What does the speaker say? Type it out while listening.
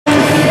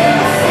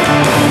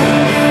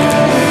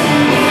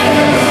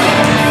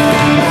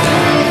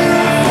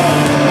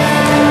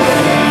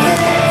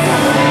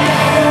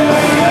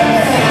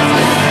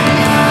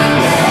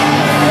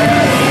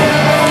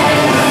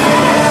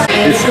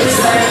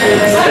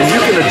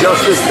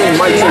adjust this thing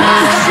might so you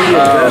can see it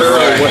better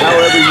or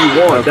however you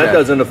want. Okay. That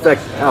doesn't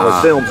affect how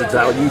it films, it's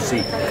how you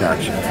see.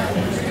 Gotcha.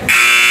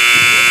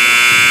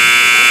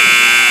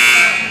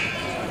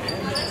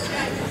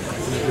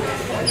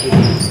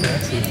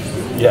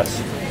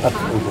 Yes. That's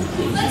the open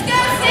post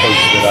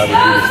that I would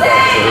do the start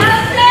for her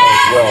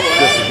as well,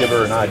 just to give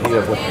her an idea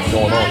of what's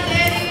going on.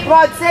 Come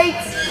on,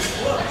 Saints!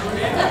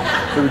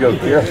 Here we go,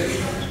 Kira.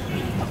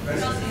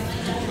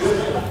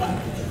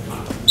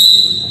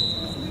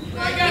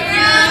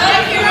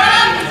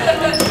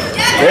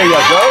 There you go.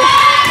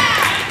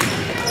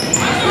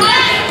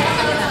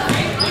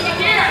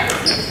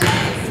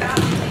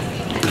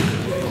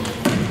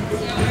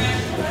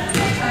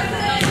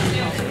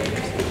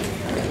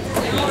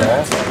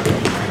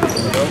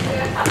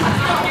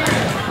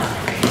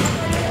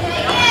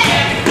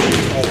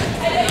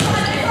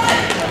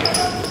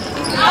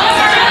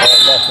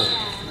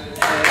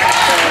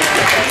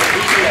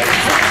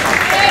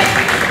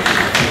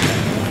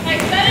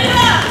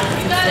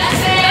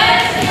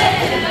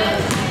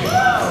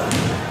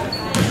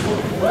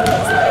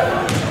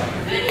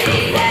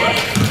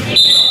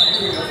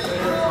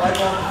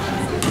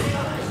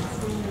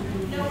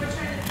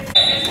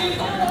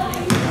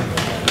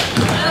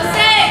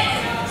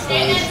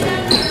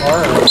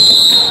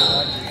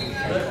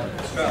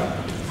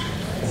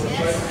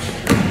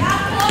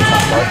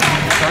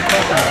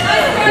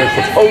 They're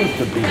supposed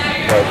to be,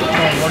 but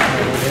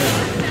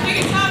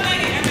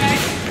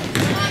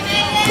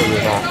so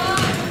they're not.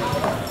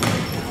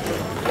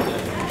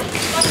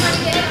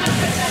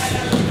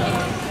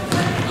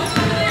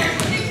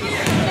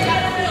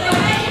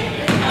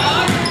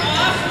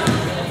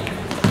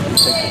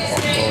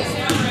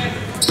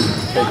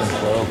 Take them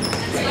slow.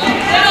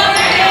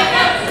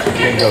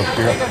 Bingo,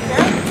 Kira.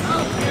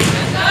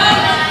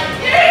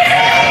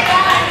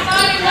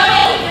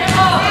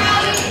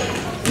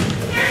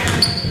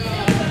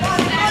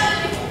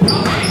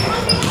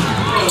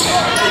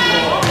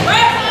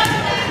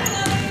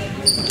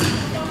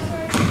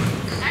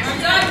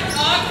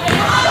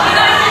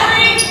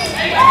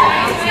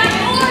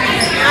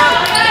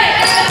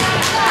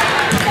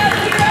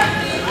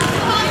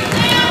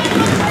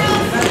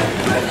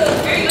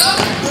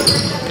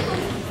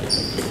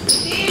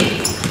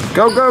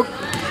 Go, go.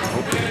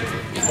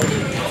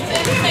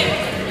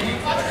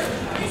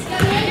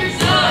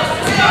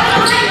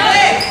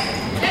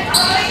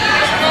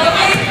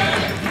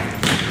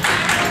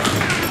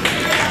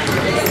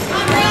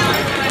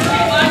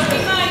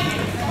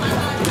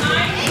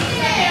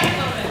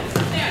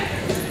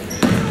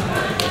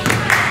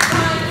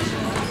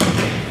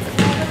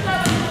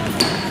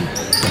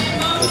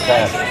 Good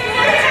pass.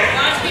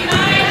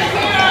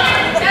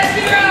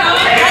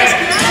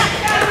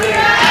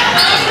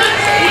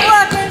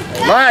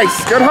 Nice.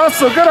 Good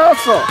hustle. Good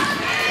hustle.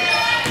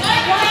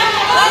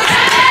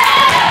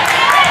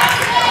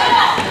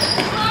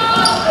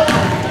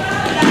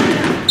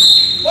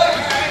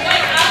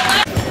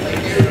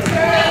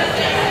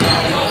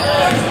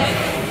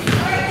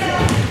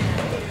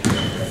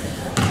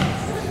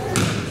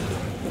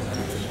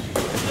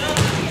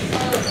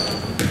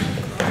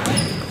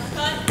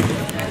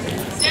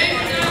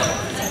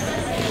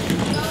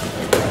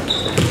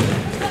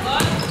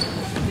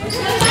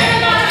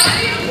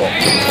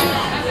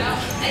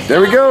 There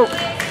we go.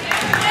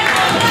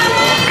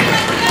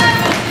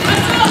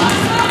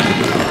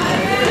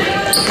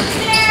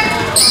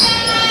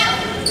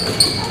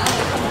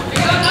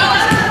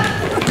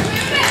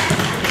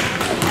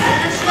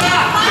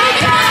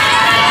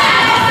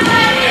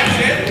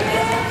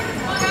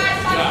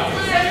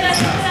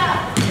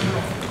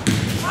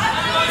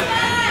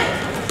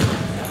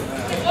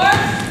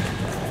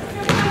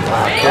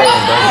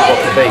 Carolyn, don't give up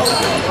the base.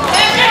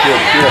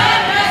 Good, good.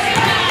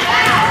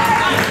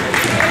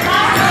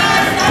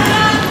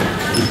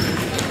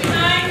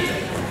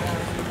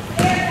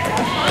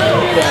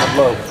 Down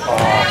low.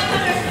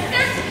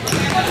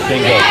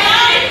 Bingo.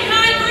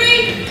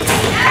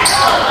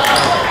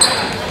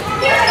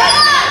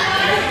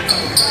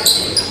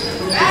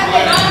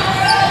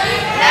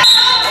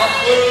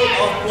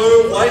 Off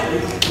blue, white.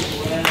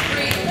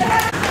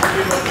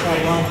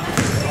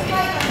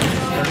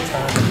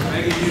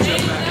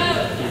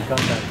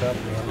 Come back up.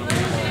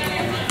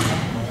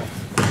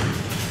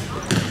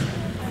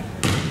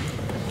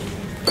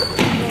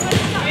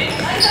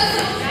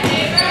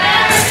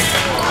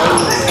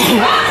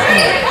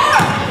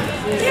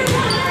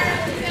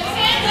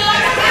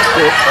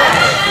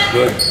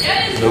 Good.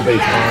 No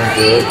baseline.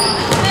 Good.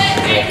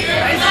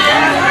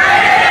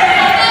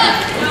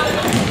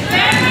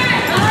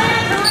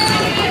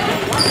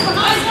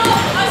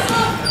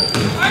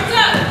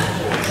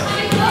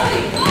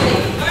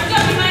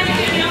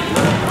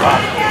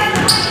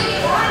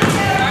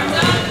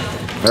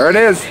 There it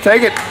is.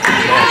 Take it.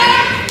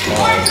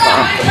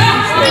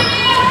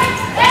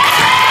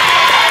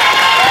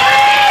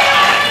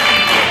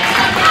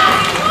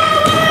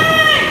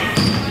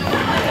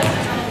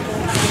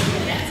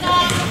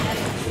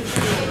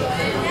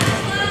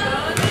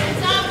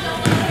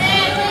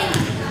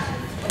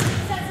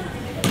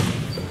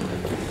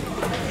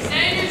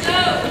 Stand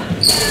yourself.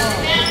 This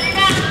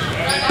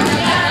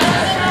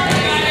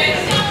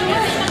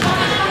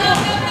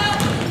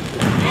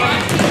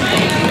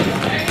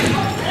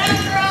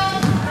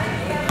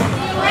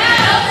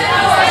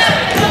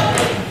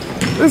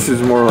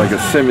is more like a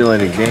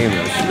simulated game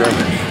than a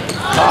scrimmage.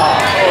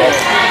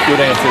 Good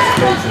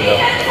anticipation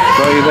though.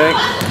 Don't you think?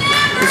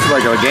 This is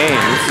like a game.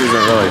 This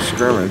isn't really a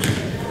scrimmage. I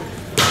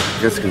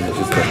guess because it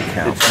just doesn't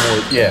count. It's more,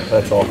 yeah,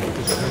 that's all.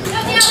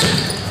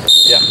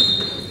 Yeah.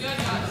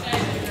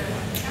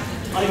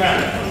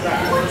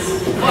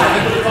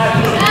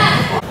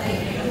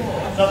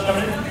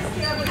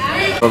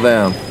 Settle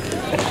down.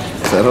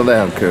 Settle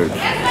down, coach.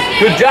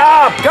 Good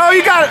job. Go,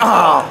 you got it.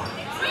 Oh.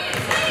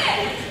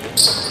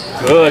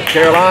 Good,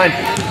 Caroline.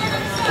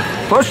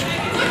 Push.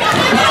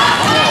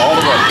 Yeah, all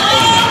the way.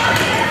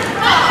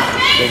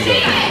 Bingo.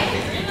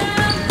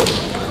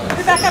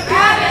 Back up.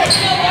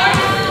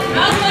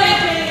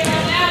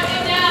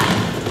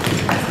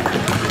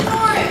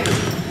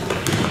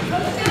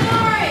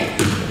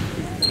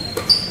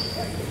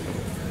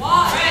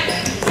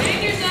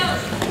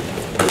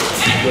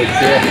 Good,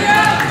 yeah.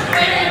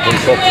 They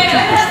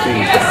substitute for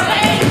speed.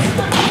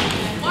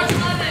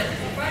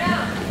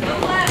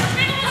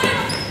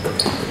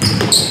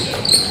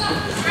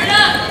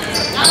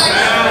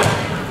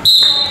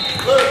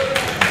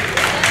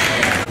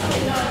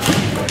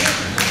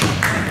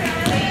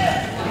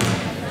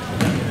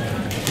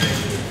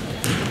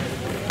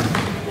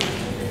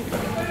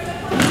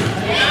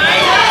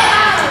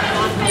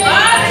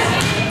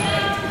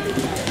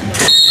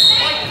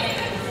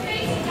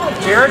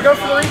 Jared, go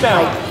for the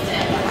rebound.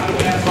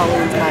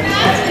 Following time,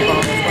 basketball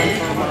is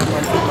one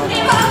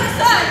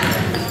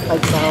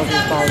like Charles is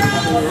body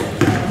too.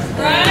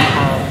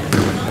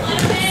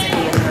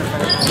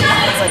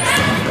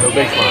 No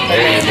big fun.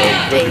 There you go.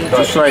 Good touch.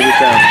 Just write it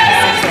down.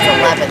 It's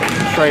 11.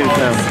 Just write it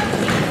down.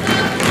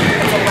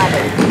 It's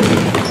 11.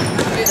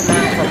 Do the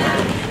math on that.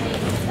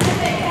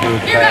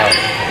 Good pass.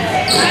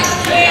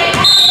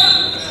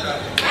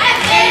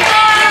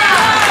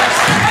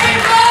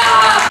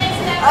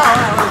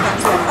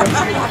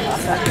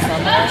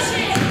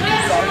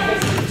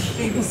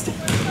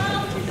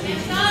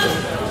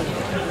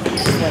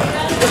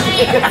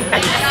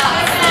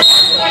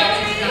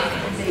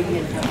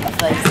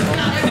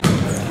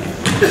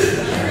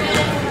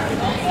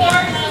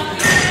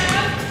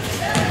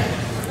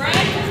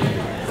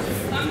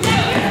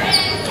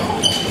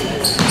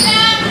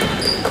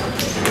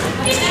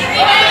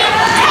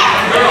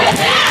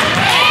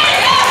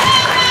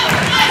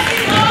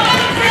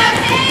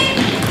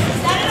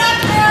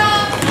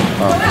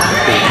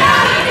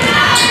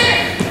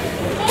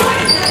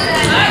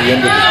 At the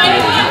end of the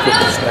quarter, you took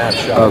a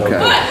snapshot.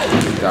 Okay.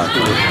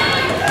 Gotcha.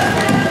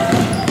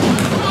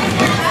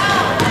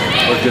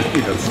 Or just,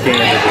 you know, scan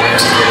it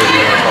around, whatever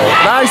you want to call it.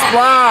 Nice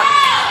block.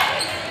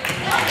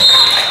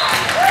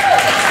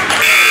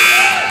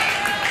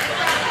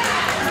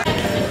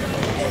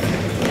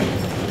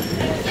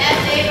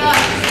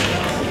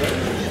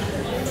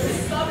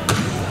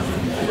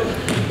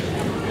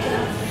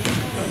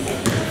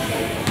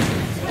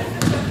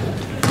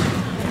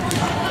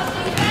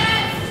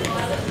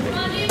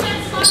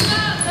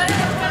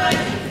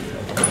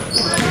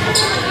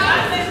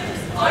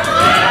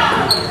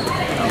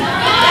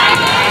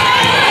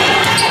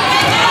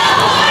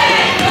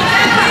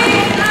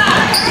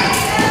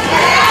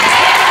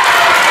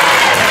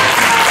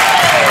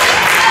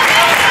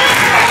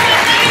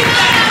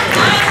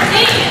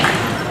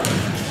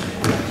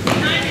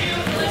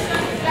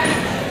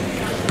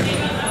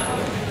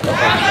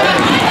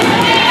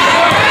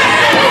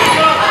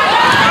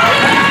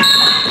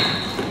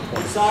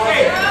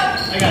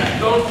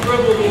 Don't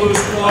dribble the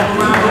loose ball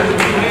around with your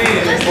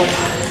hands.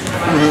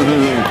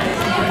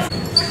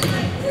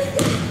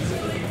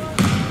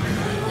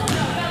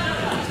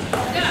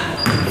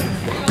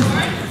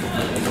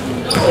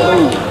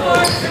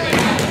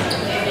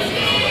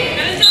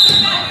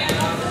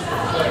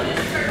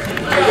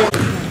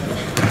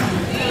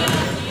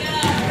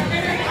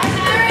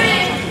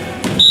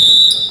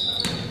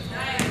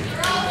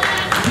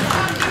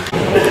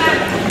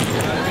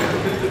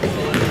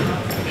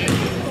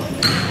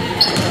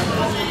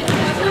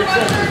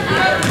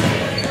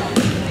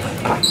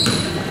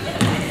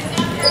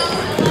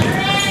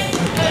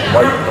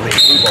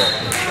 Blue ball.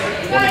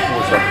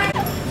 24 seconds.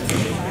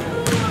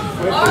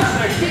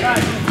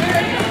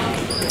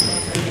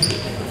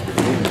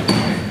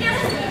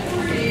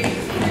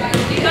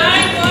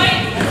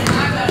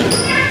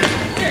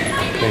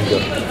 Bingo.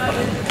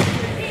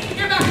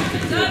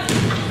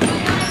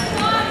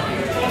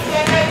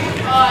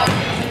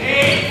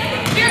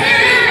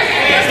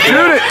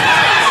 Shoot it.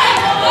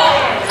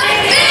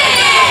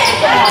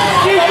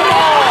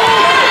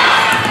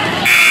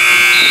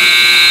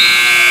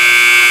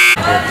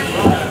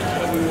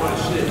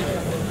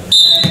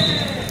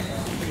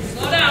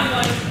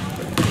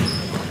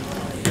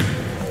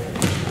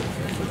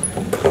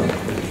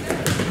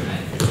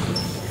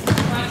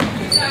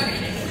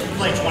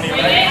 Play 20,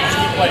 right? Just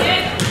keep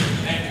playing.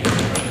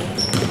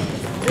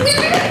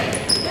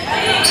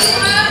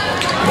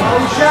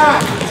 Shot.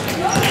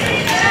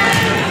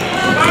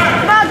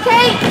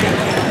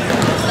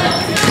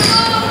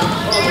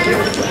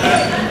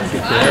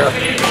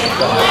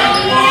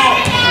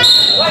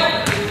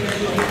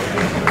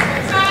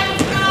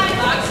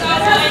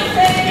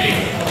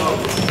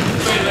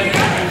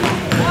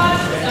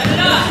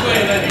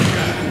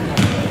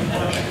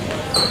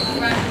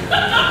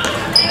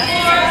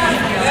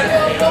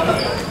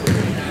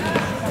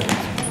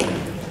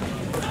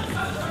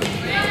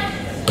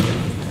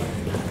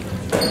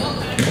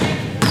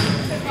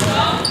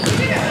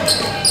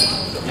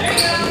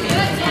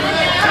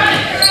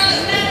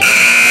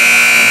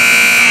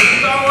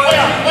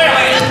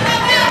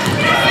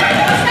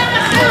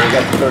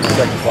 Got the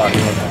 30-second clock on.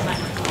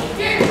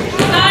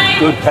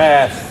 Good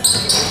pass.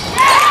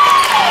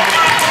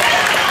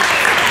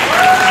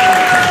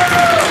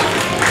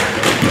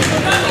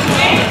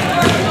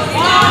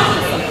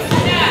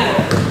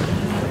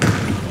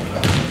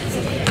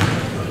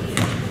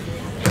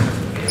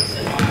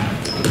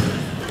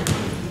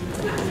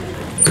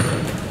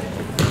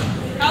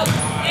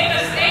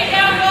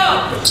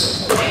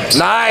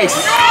 Nice.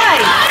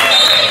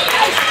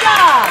 Nice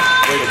job.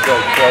 Way to go,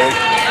 Chloe.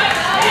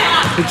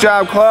 Good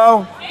job,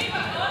 Chloe.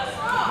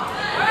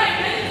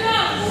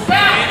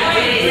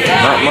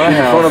 Not my In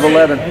front of house.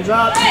 11.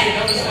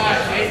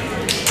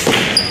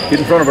 Get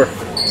in front of her.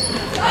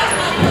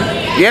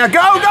 Yeah,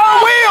 go,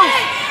 Wheels!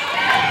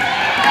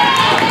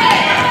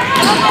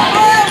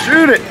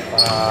 Shoot it.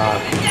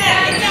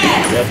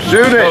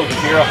 Shoot it.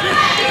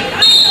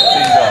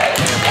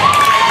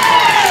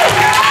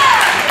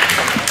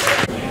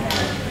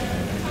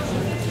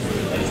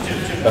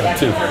 Got a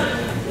 2.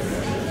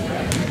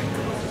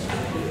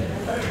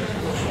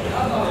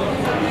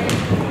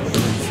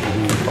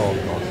 Oh,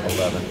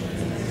 11.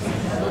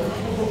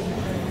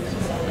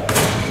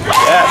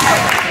 Yes.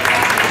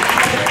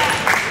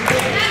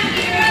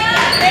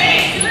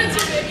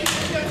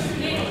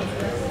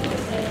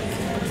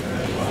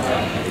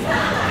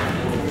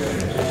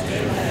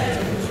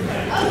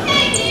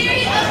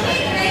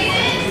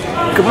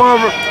 Come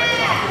on.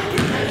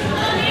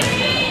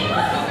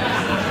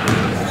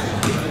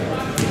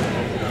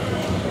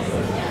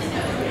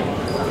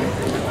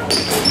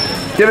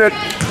 Get it.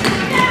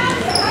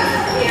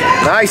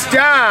 Nice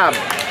job.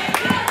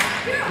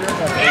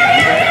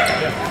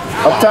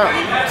 Up top.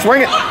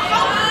 Swing it.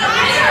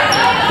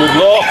 Good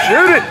look.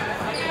 Shoot it.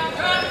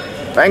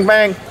 Bang,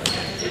 bang. Bing,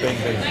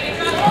 bing.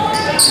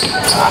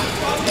 Ah,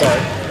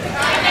 sorry.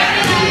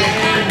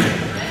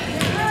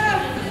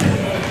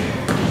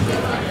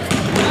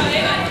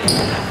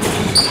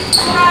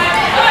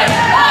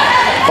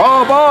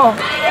 Ball.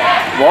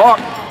 Walk.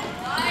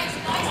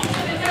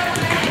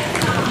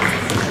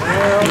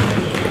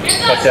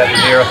 Touch that,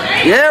 Rhaenyra.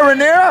 Yeah,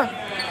 Rhaenyra.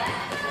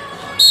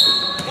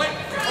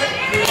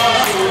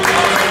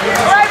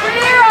 All right,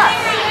 Rhaenyra.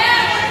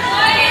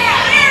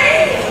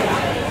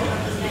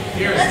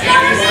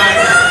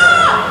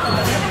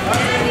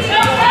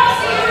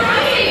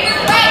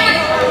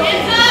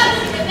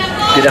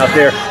 Get out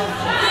there.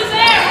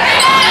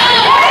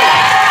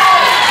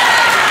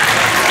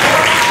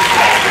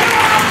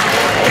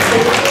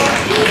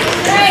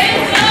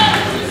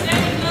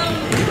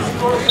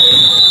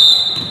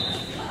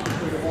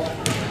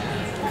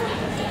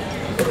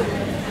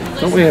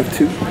 Don't we have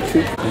two?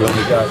 We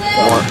only got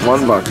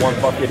One bucket. one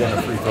bucket and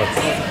a free throw.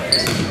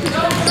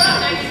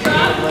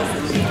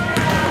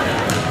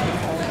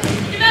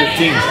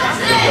 15.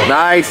 Bingo.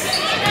 Nice.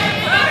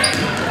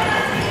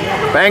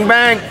 Bang,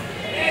 bang.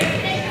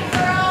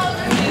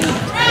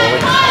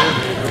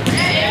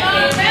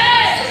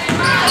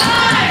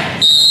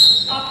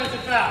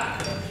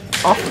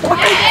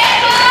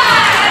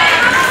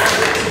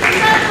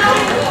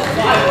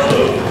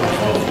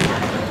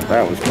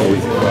 That was cool. They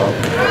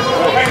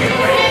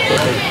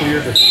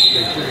cleared the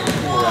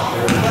floor out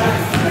there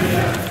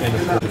in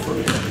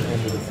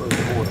the first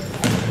quarter.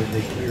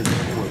 They cleared the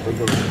floor. They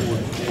go to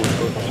quarter,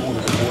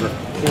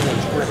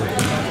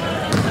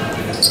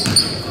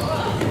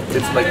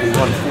 it's like we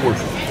run 4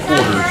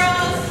 quarters.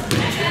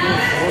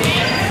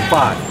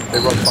 5. They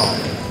run 5.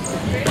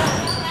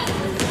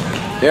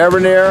 Yeah,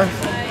 Rhaenyra.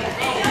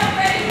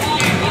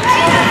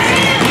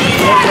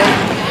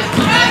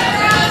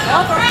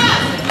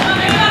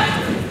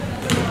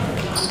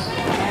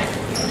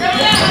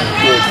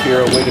 Good,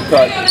 Kira, way to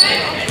cut.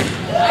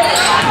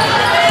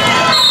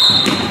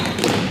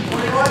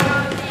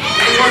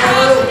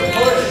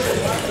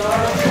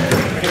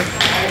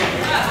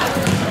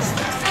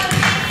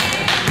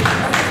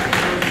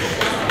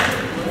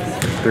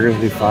 They're going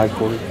to do 5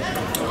 quarters.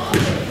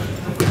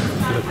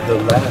 The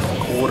last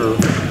quarter,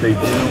 they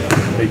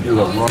do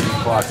a running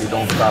clock. They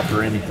don't stop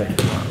for anything.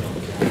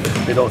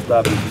 They don't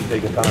stop if you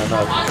take a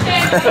timeout.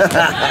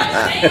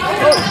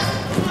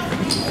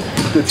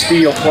 Good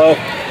steal, Flo.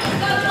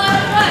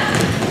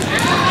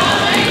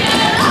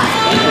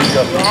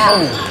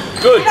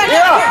 Good.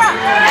 Yeah.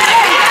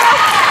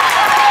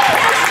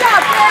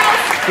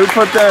 Who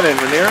put that in,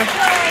 Rhaenyra?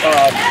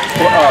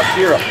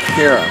 Kira.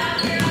 Kira.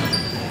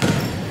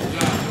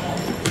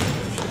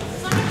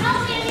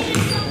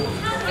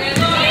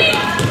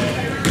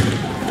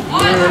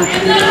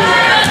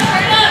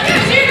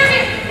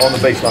 On the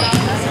baseline.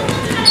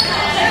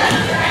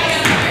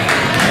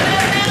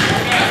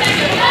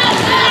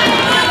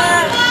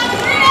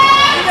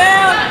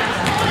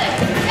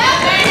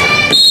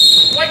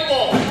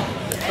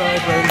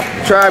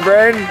 Braden. Try,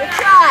 Braden. Good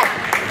try.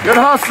 Good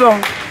hustle.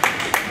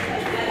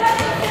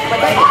 But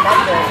I get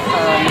back to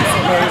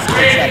St. Mary's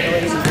coach that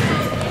lady.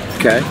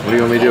 Okay. What do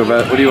you want me to do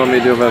about? What do you want me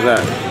to do about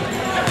that?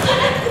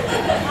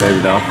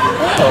 Baby doll.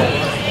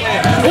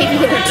 Maybe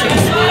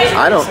introduce me.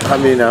 I don't. I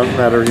mean, I'm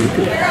not already.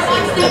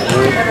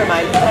 Never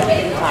mind. I'm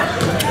ready to talk.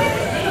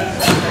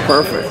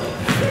 Perfect.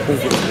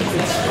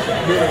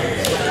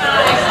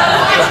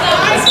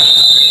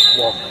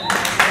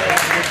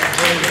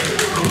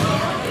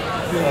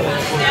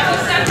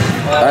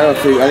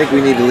 I think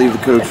we need to leave the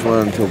coach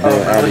alone until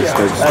Abby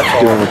starts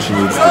doing what she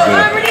needs to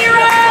do.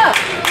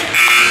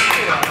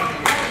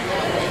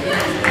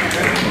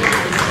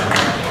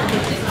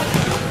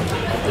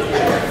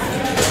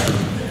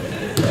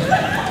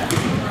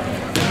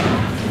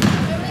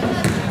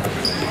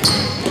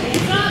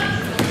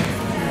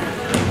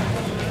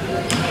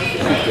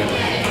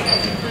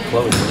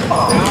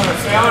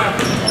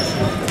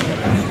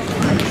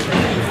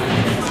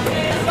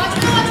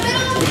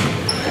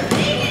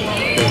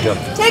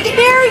 Take it,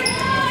 Barry!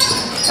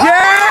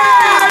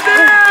 Yeah,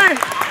 dude!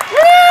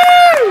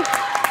 Woo!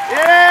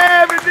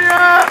 Yeah,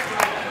 Virginia!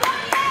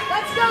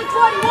 Let's go,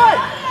 21!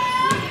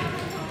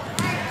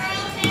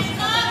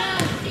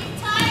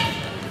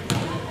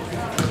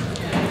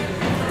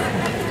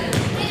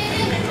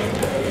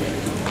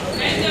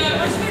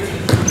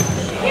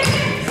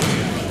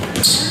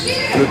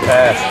 Good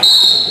pass.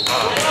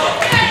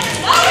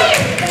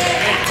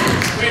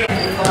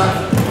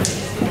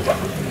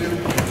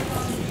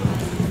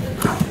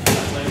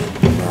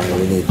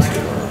 We need to.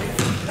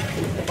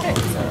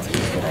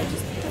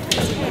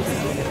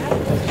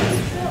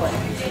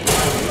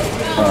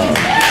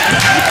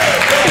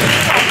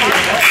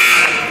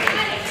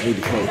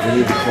 We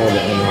need to call the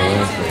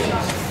NRF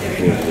and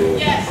give the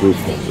group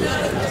members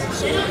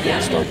so we can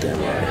start them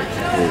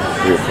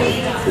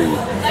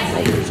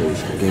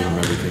pre-organization. Gave them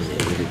everything they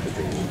needed, but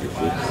they need the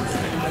group members.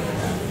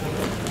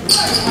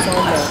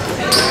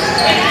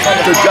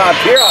 Good job,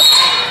 Kira.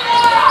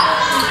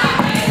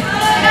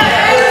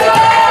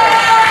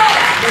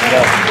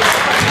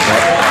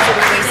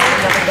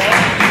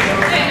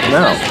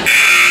 No.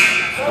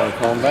 Gotta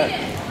call them back.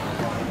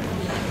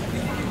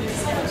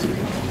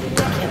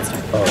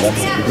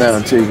 No,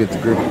 until you get the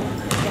group.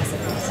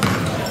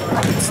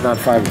 It's not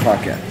 5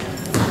 o'clock yet.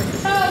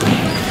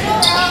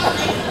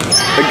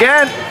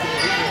 Again!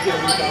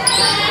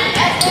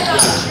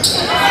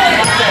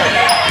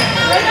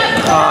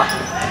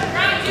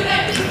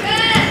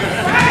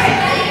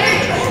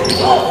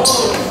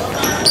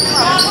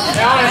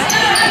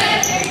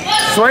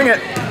 Swing it!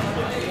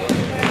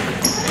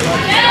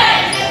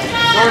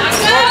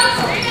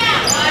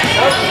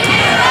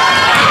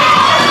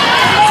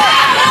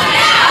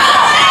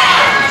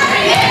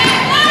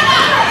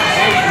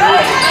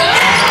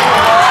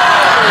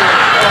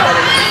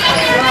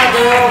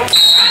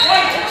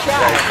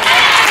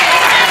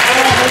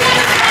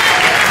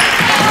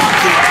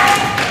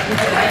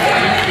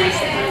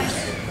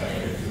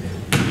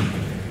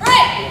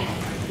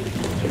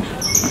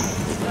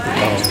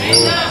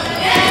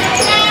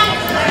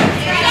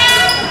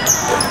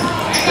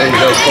 There you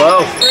go,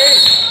 close.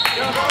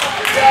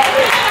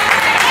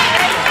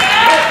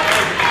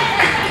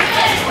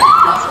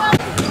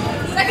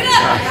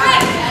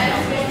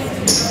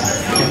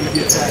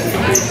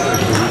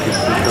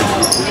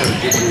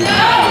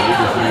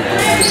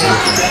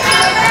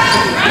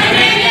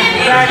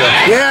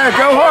 Yeah,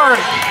 go hard.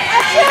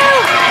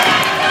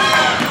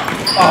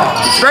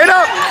 Straight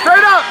up,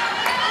 straight up.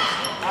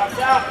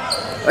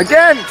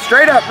 Again,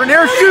 straight up.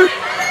 Rainier, shoot.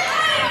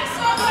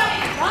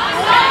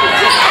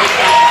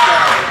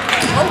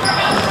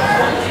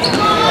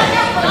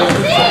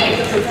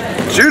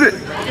 Shoot it.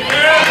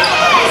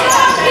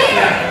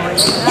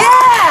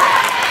 Yeah!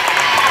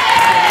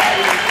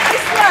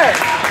 Nice work.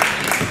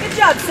 Good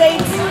job,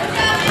 Saints.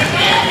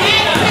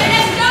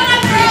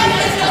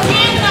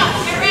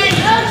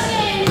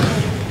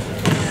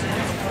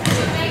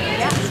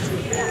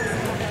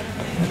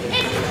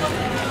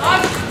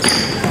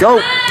 Go,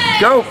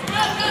 go.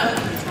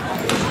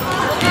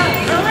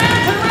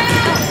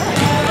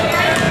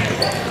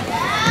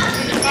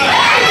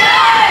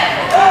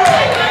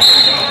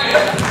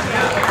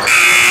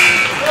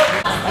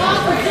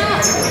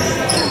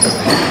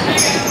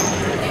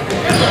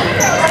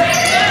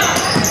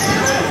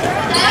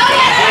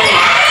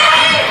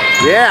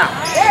 Yeah,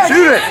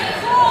 shoot it.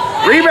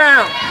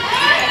 Rebound.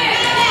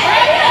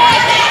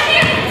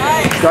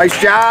 Nice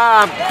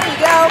job. There you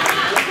go.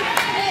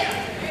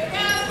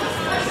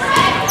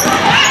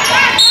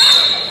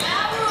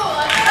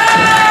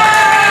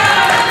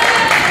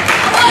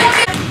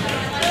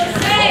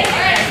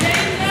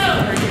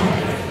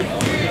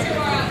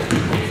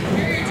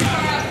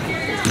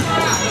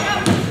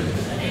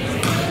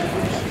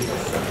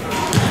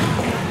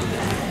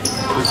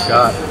 Good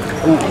shot.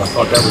 Ooh, I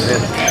thought that was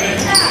in.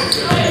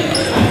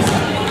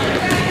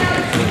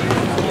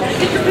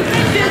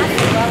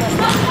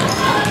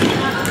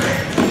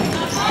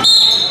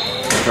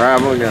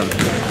 Travel again.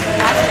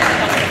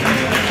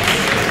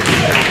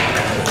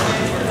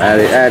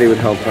 Addie would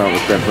help out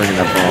with that, bringing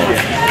that ball.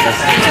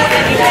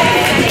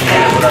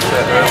 What I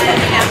said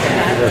earlier.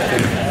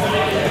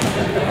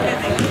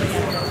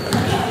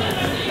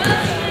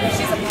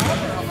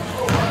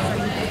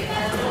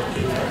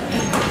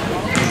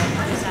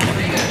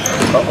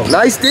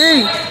 Nice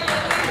D.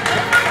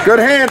 Good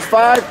hands,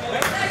 5.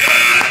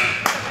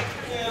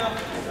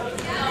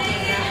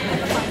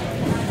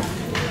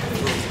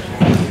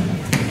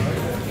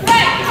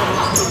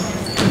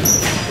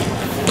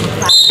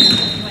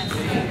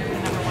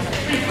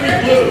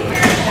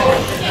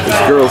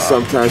 These girls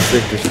sometimes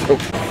think they're so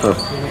tough.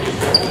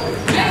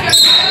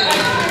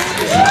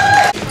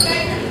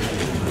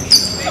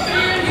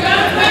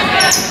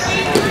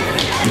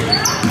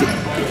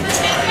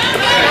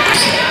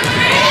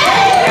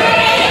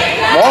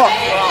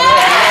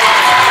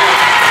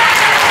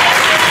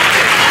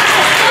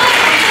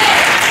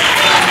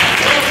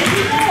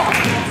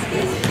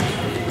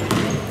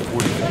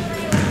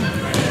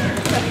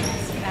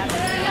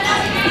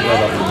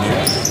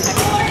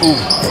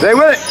 Stay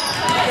with it.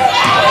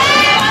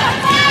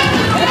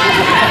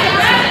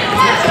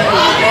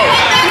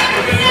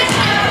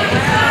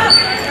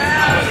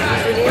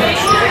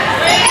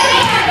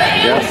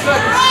 Yes.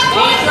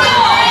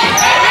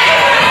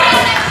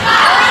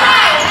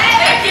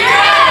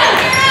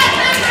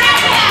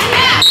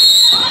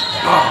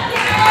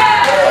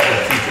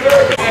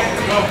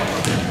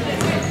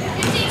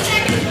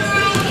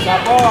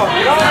 Stop off.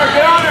 Get on her,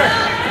 get on her.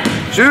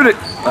 Shoot it.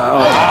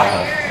 Oh.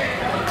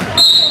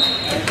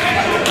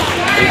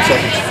 8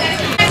 seconds.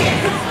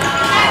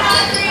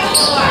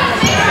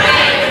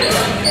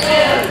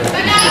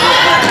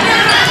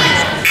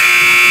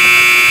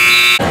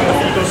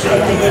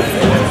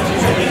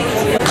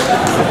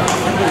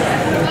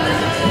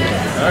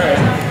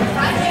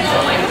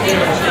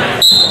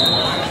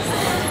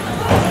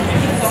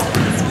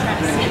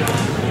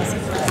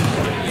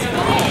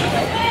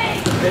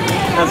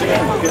 How's it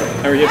going? Good.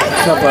 How are you?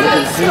 What's up, buddy?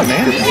 Good to see you,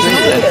 man. Good to see you.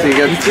 So you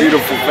got a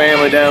beautiful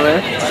family down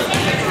there?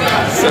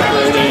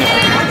 Separating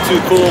too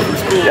cool from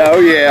school. Oh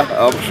yeah,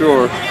 I'm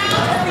sure.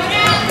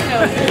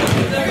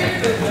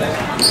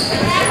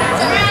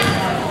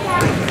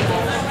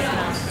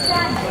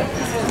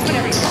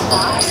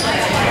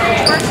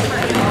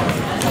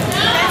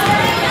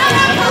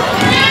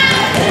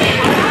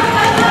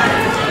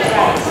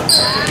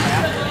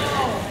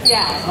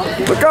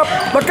 Look up!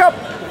 Look up!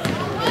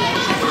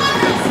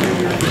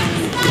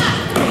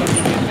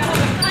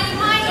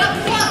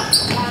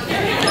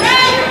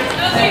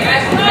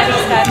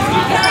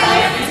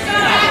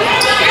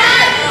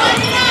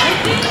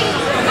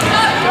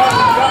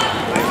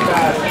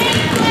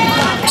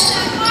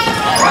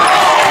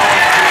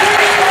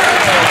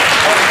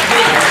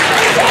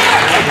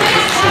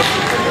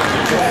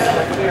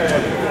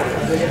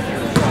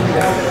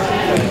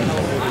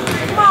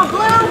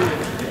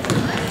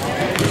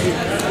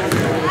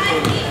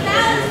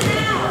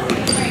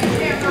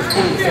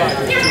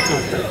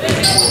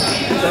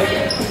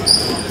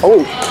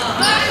 Oh!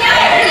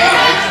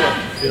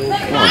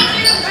 Come on.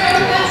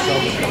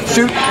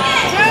 Shoot!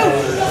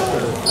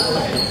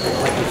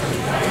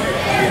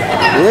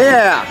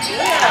 Yeah!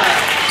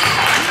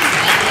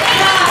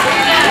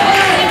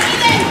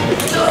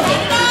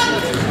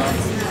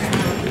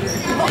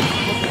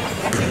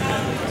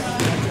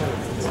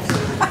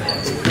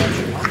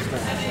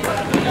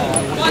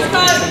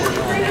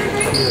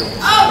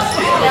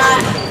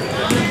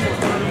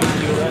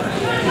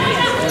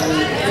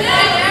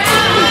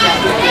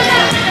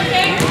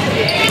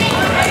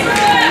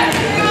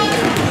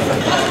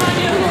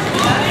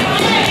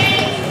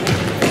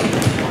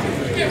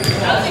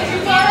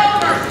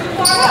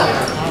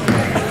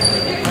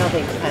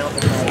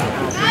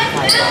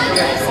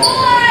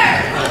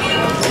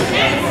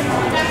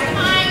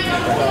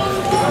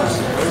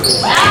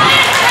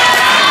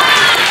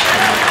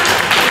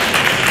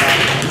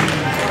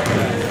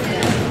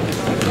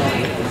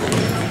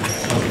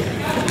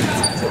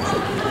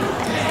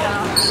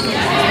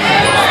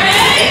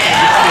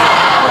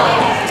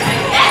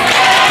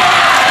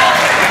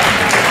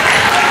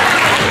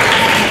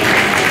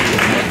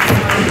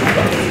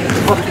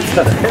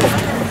 A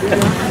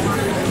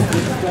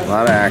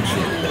lot of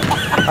action.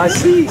 I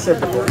see, said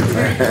the boy.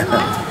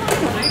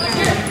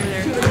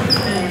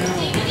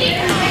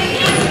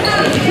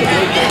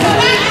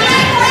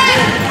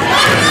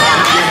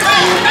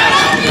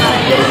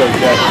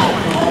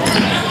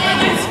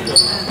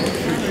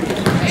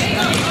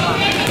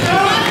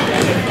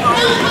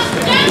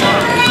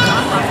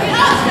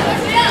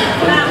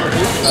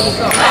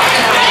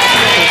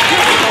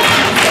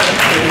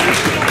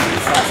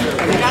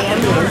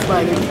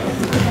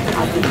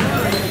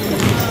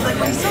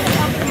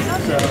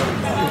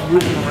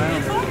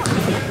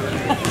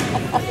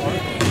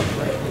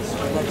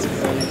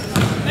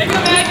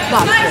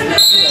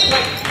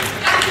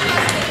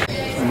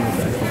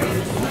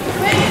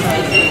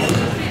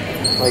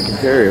 Mike and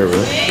Terry over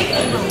there.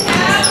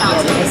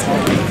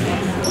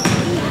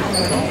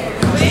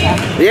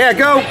 Yeah,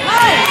 go!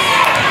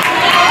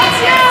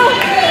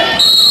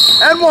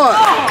 And 1!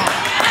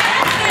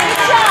 Good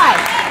try!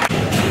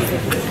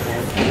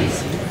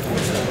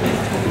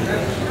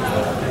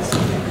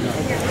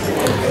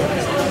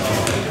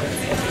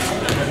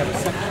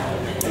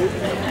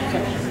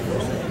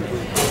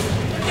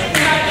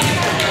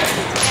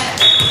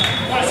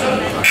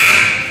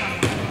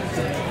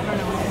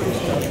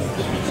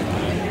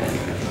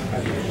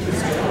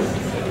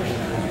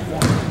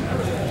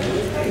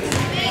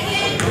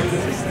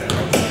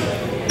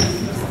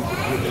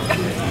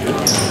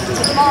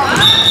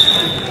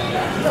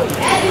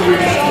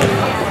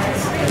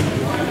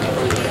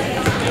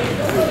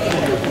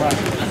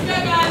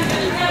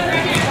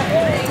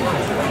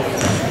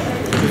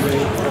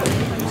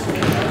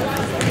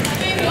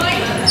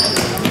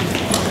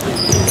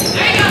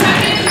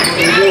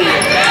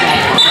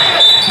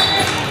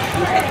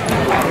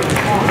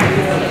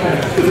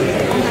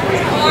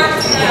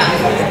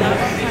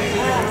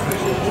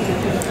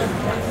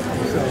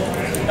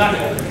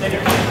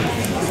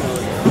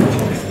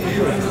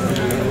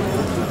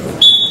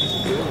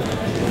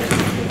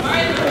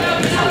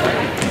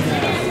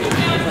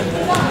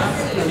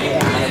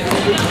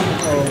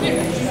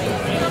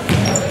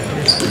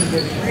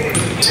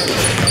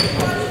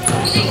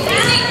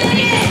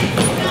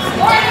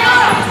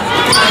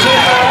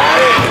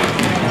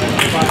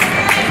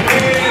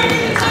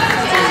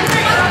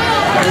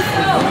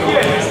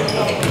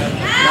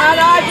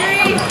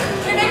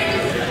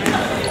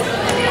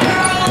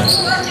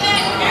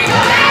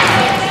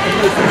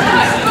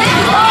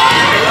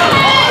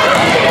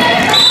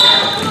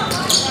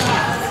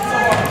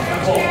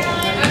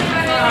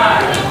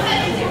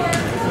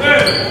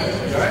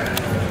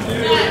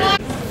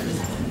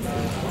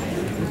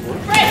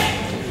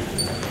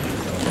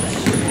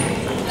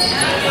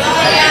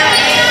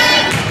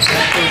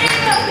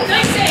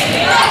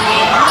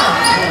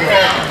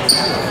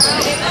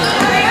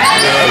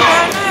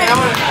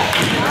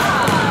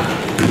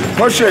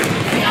 Push it.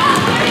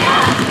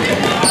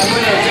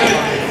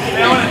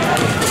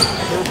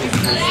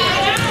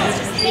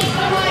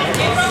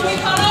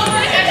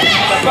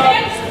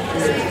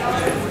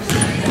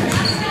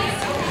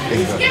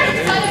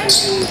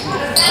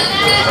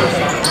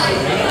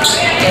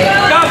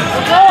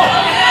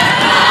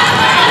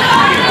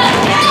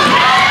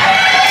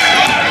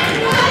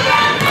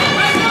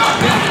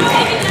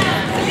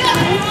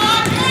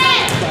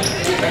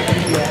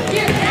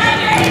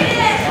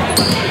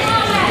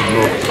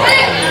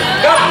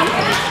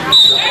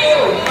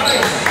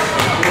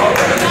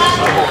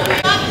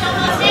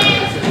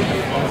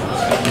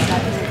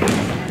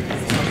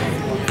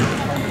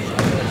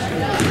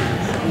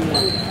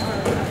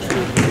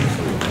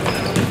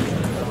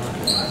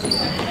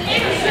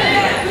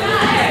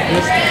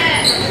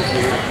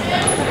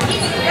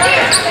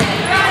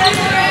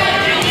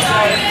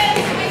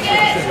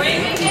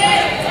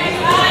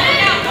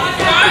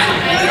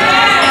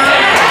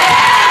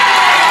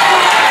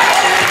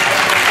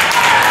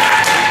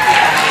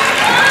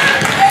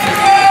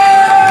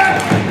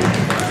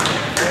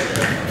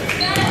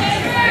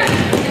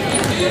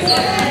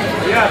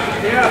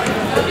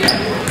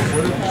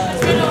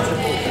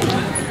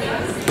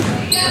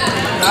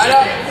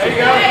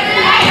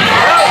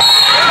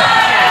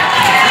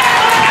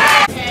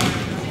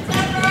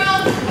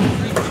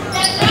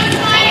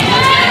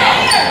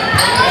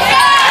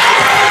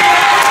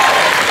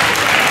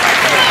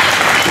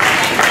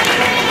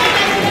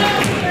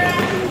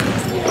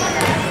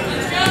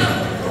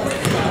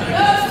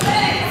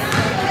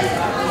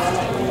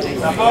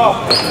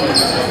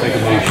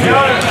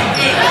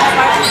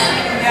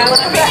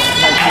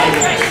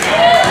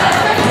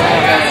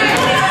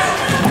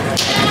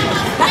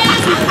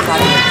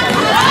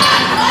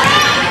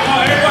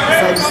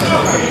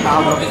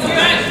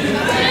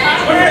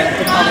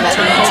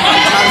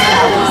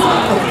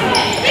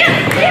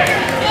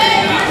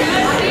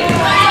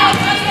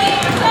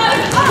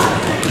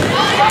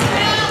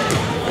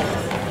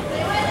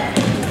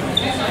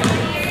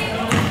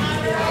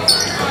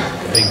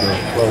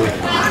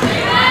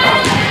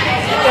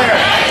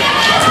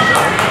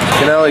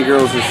 Canelli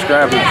girls are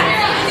scrapping.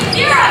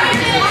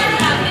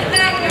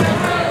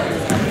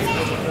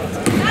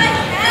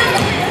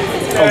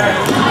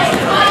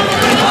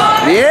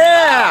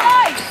 Yeah!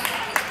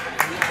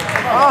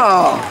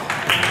 Oh!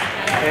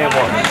 And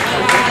one.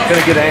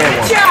 Gonna get an and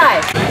one.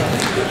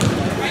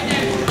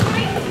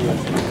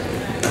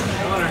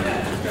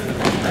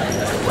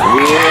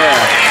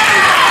 Yeah!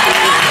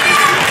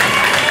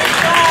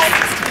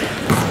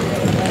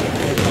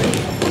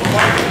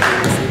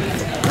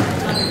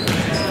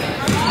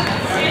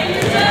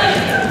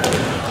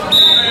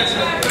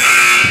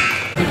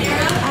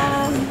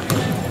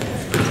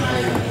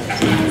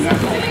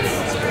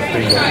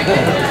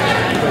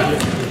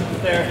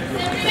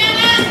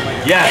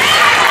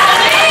 Yes.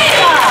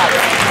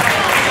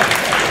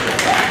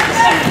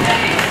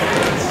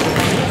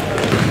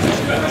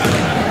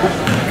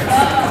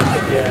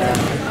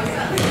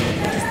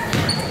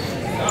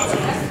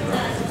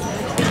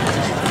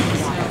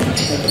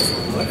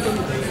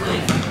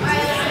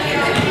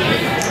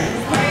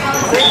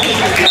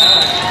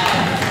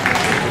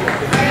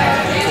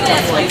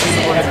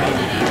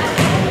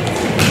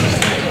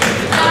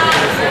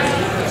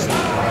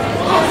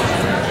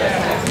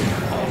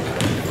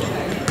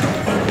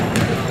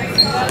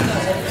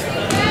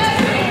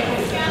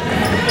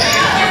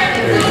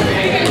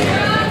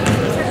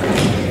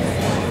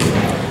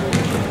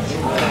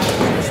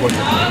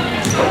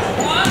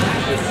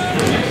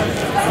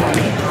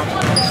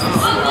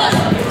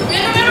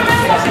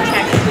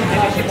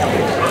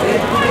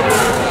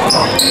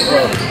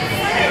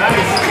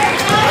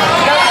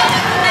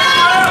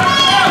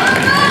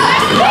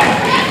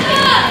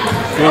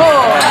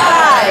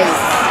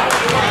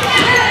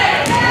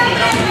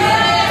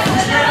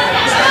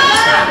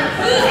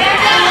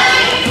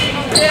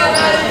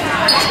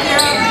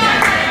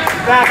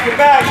 Back, get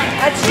back.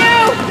 That's you.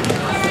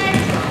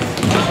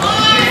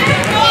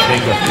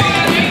 Bingo.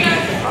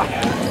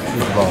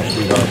 Good ball,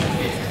 sweetheart.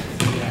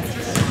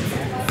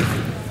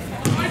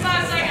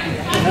 25 seconds.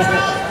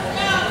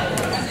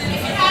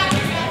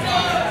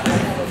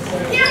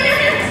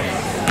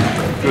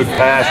 Good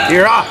pass,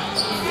 Kira.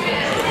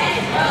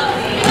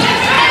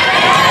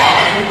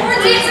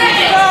 14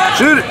 seconds.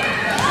 Shoot it!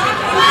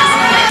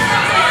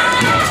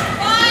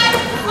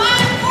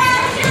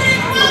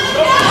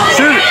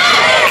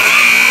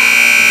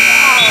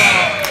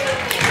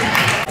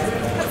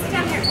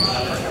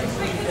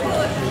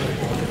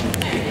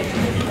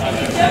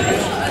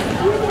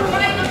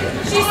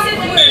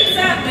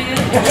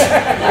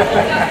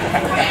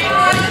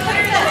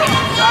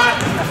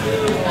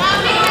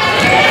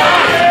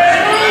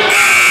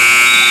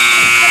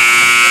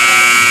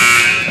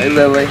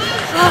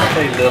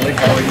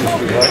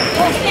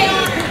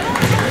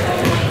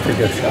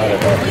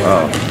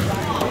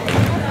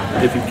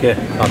 If you can.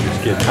 I'm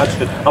just kidding.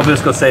 I'm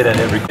just going to say that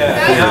every quarter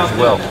as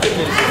well.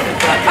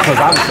 Because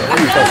I'm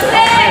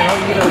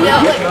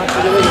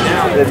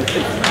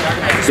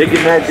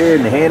sticking that there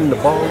and handing the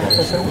ball off. I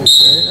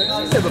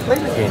never played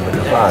the game in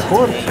the 5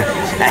 quarters.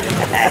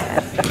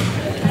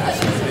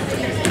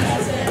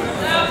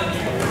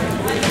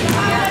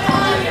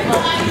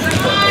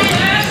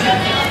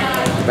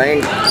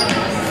 Bang.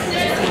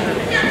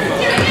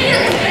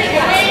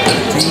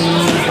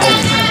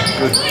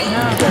 Good.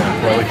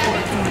 Chloe.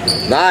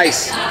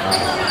 Nice.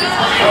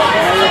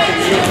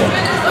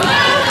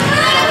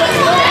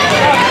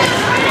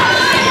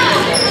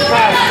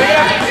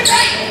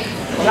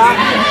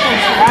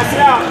 Pass it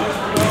out.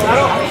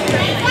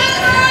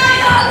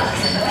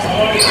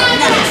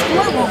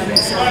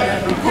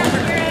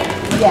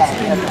 Yeah.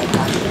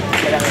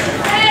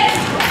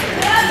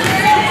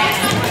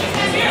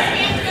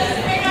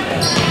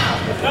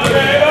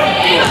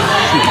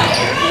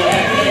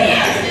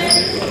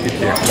 Get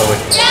there, Chloe.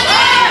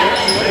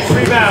 Nice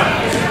rebound.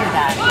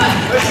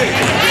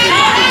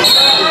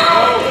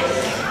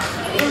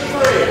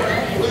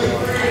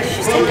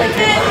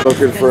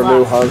 Looking for a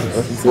new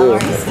husband too.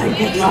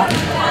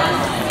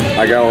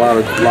 I got a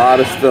lot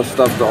of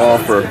stuff to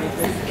offer.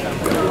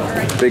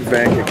 Big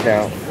bank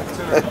account.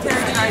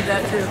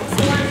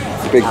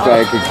 Big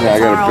bank account. I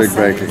got a big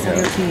bank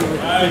account.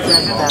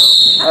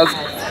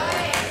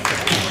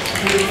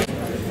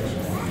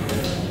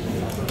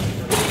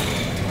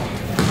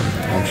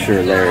 I'm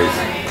sure Larry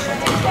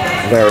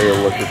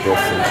will look at this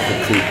and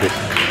critique it.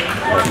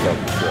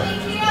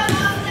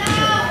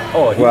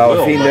 Oh, Well,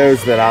 will, if he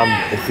knows that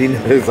if he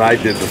knows I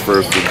did the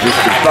first one,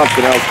 just if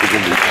something else to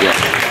give me shit.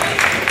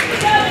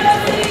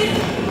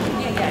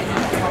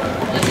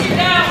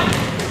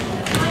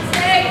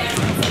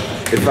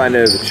 If I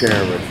know the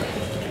chairman.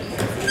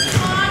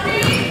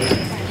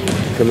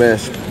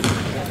 Commission.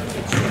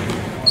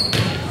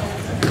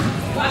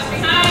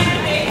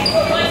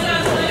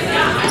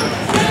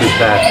 Good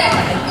pass.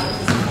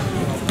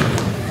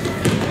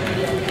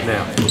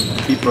 Now,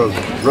 keep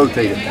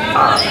rotating.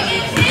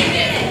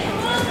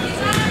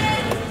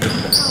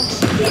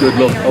 Good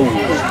look. Oh.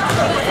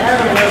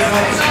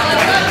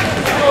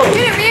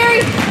 Get it,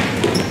 Mary.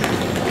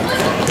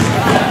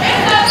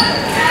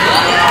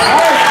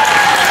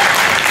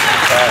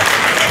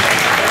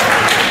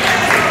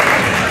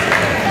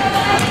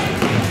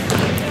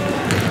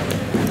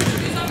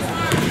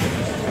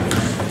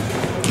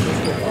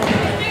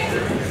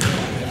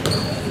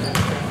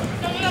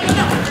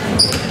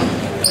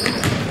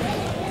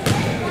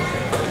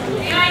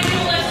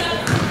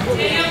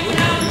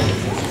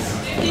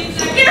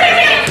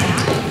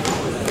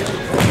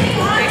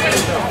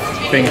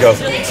 Bingo.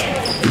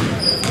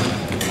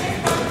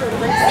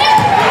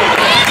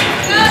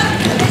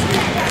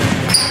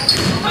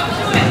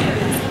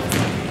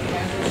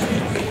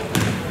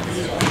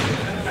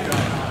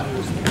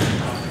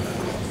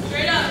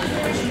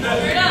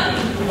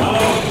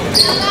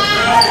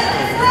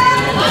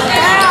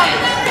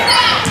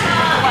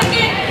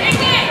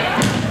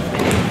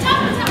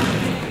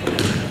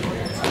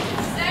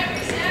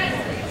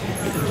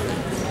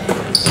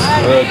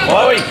 Good,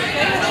 Chloe.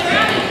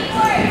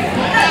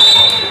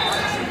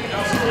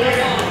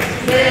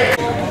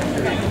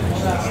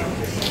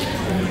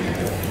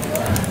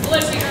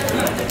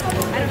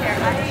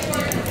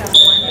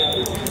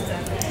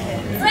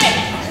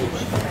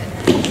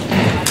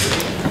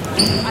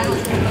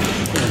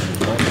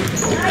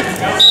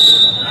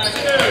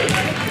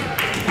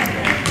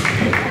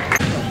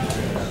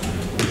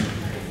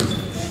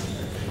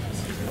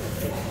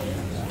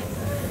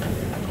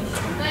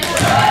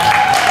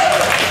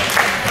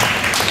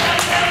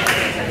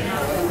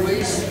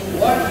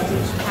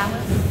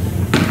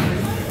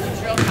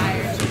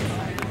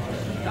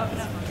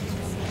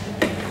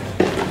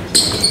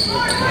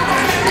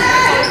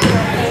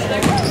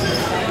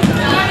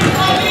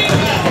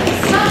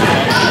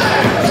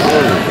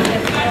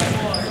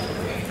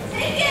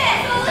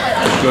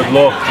 Good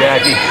look,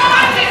 Jackie.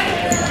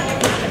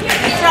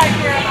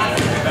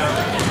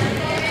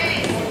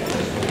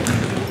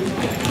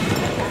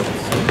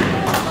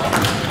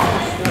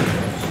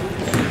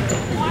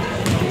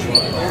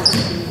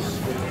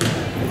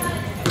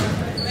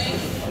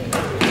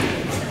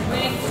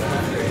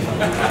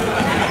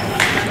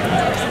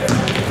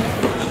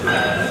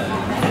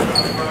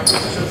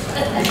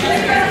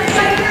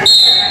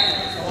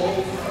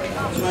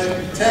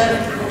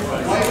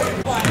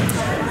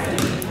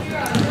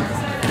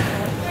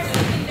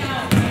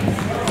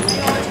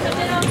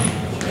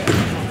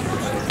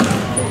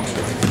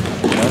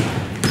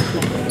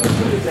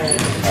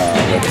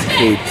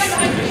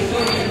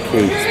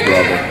 Kate's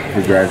brother, who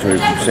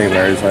graduated from St.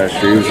 Mary's last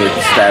year. He was like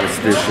a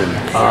statistician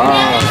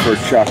for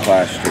Chuck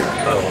last year.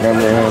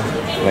 Remember him?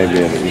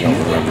 Maybe you don't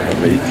remember him,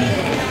 but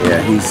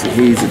he's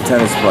a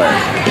tennis player.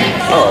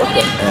 Oh,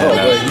 okay.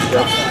 And,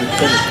 He's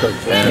tennis coach.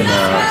 And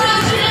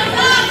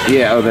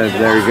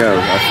there you go.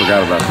 I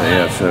forgot about that.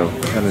 Yeah, so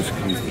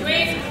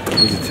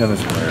he's a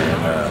tennis player,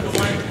 and I want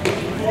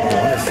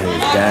to say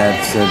his dad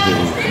said that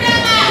he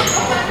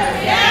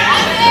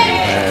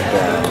had.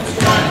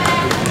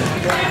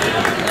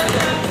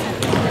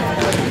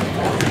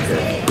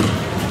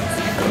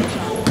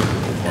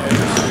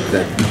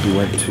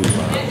 to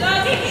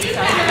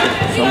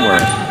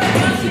somewhere. I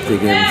think they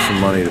gave him some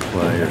money to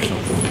play or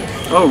something.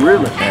 Oh,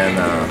 really? And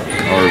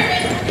or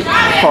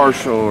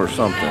partial or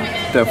something.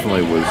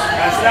 Definitely was.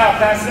 Pass out,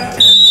 pass out.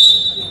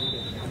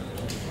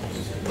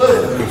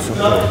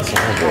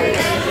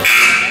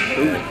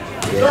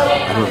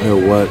 I don't know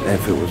what,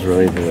 if it was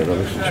related to that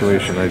other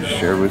situation I just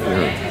shared with you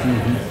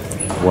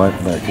or what,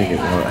 but I think it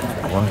was.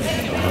 I want to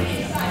think it was.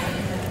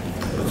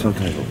 But some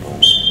type of bull.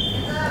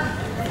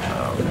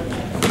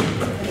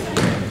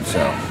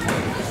 So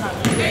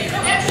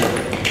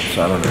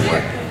I don't know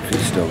what, if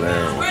he's still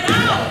there or what.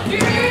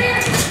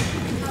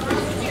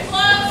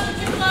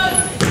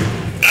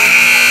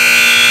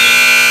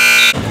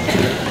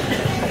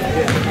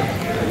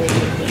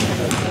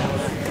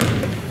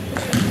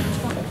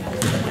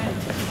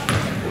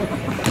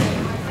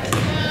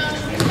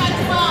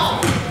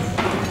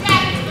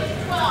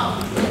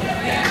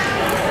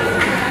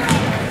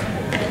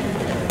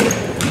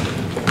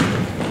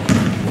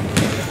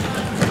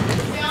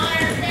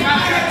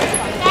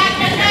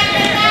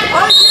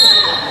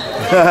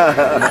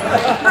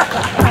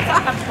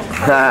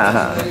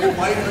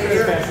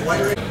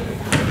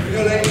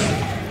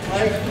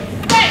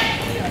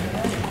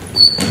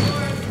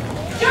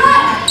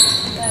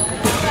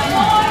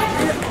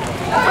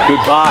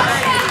 Good box.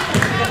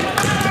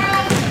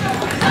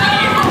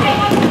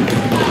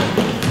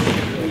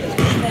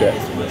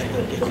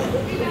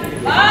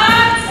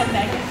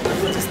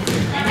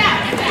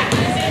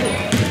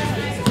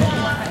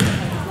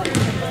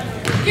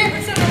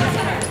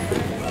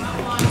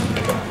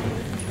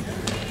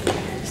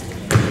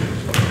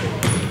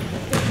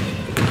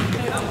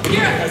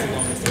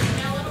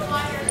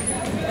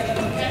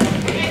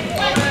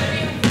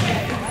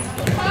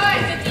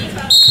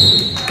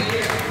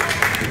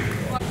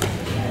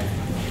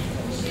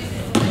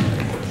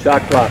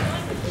 Shot clock.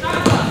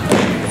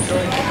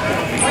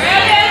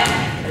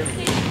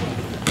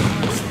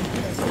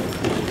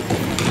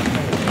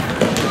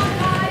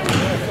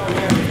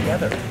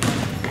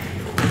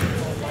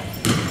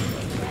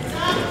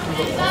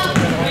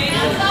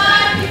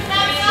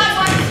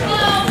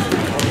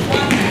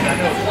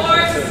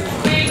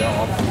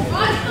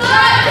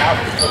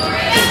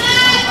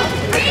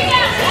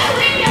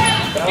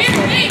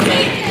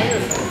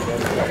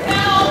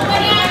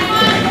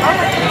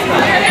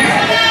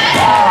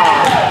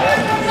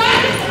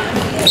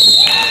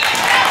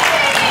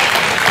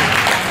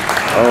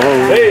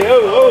 Hey,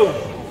 oh.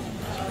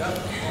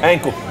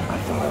 Ankle. I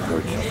thought I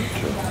heard something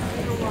too.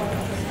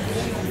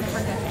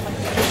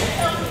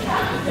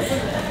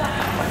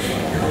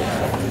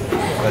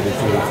 I did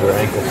too, it's her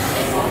ankle.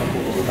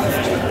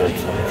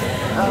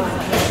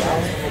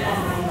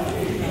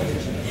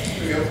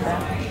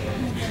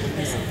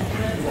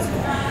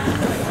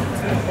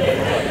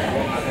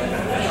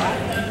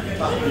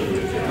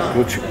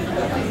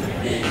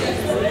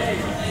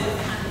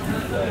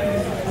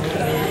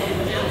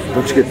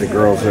 Let's get the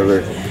girls over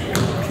there.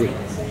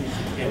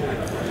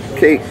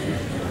 Kate.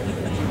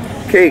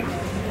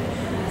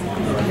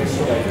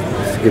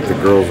 Let's get the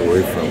girls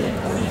away from it.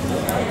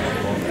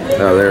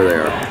 Oh, there they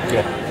are.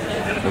 Yeah.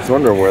 I was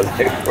wondering where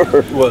they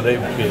were. Well, they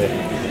would be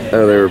there.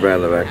 Oh, they were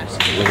bad in the back.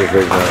 Look at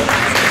big man.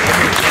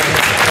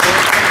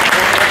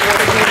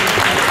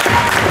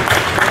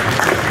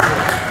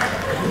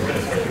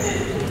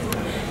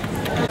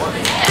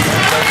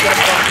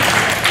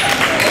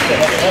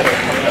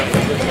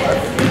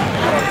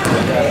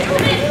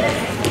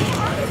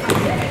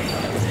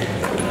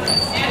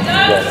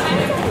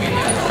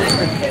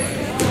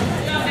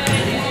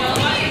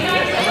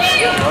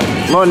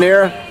 Come on,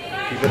 Nira.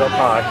 Keep it up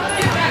high.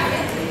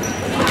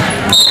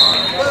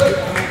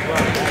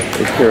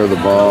 Take care of the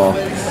ball.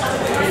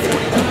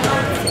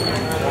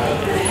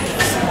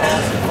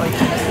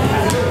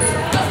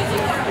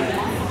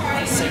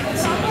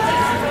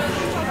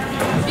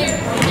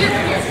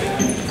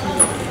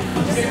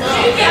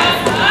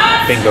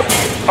 Bingo.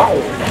 Oh.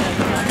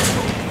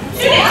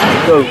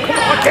 Go.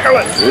 Come on,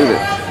 Carolyn. Shoot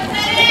it.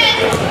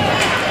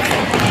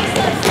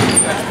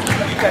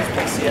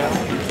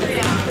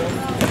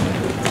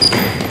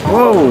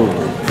 Whoa.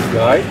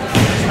 Right.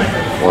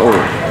 Whoa.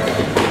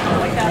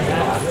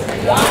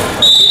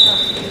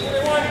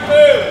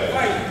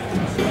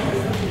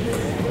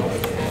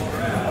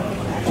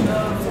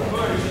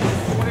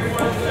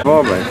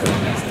 Ball back there.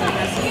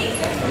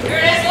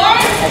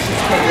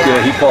 Yeah,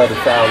 he called a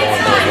foul on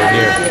over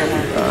here.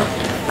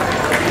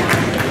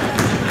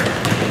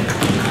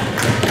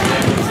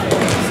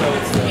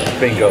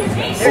 Bingo.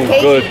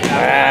 Oh, good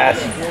pass.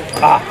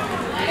 Ah.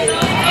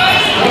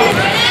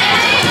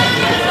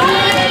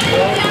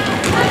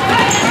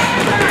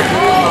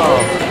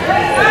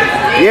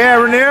 Yeah,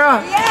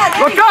 Rhaenyra. Yeah,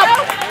 look up.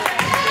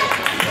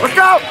 Look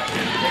up.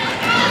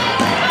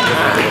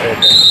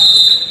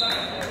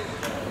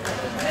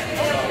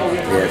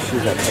 Yeah,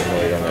 she's not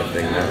familiar on that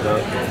thing now. No,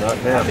 not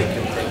now.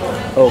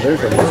 Oh,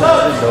 there's a mom. I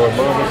didn't know a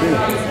mom would do.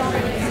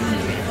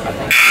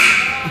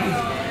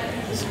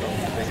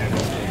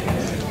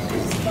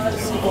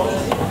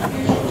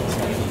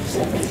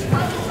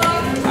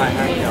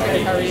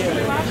 How are you?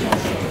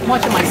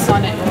 watching my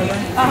son at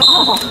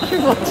Oh,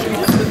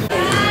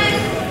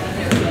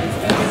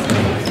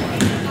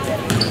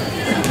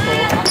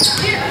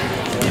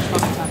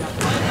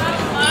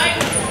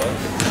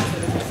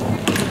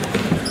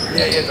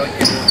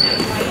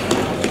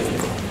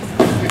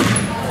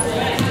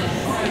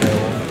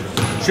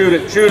 Shoot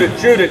it, shoot it,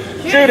 shoot it,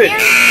 shoot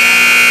it!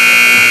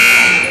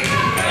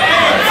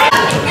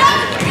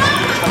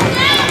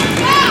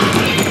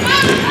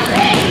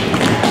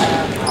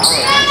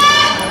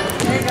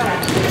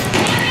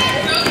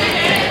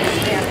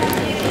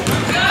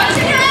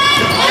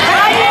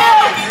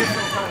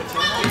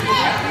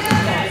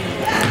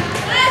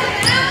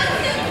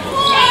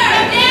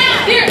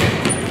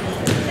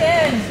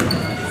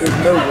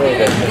 There's no way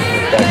that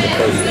went back to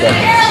 30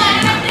 seconds.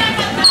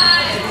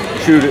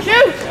 Shoot it.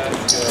 Shoot!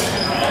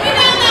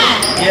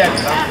 Yeah.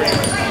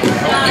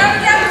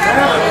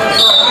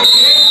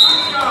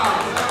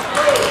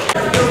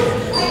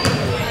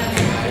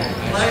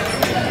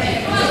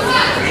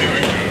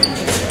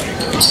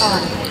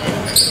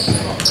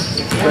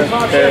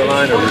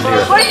 Carolina over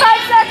here.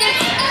 45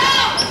 seconds!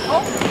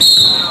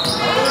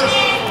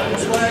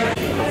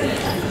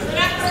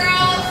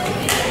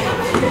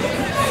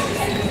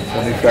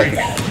 20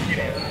 seconds.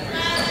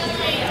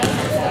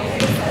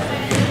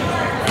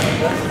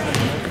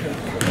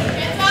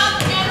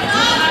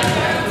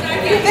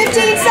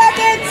 15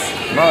 seconds!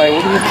 Molly,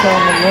 what are you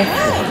telling them that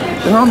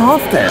for? They're on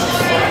offense.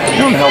 You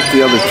don't help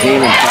the other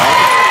team in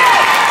practice.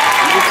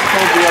 You just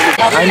told the other.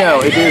 I know,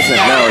 it isn't.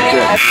 No, it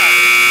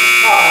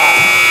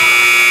didn't.